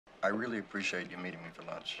I really appreciate you meeting me for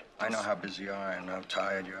lunch. I know how busy you are and how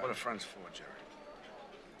tired you are. What are friends for, Jerry?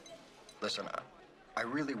 Listen, I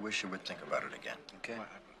really wish you would think about it again, okay?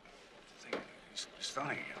 You're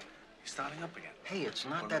starting again. You're starting up again. Hey, it's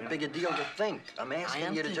not that big a deal to think. I'm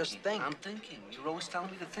asking you to just think. I'm thinking. You're always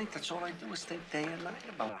telling me to think. That's all I do is think day and night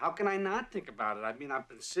about it. How can I not think about it? I mean, I've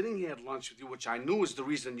been sitting here at lunch with you, which I knew was the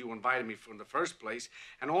reason you invited me for in the first place,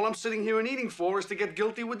 and all I'm sitting here and eating for is to get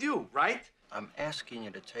guilty with you, right? I'm asking you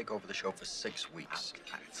to take over the show for 6 weeks.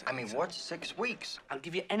 I mean, what's 6 weeks? I'll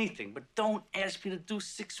give you anything, but don't ask me to do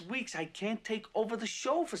 6 weeks. I can't take over the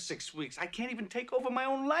show for 6 weeks. I can't even take over my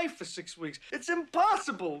own life for 6 weeks. It's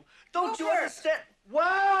impossible. Don't you understand? What?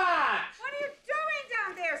 What are you doing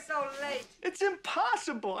down there so late? It's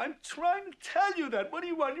impossible. I'm trying to tell you that. What do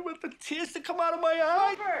you want? You want the tears to come out of my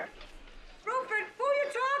eyes? Rupert! Rupert, who are you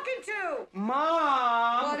talking to?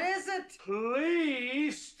 Mom! What is it?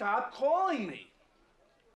 Please stop calling me.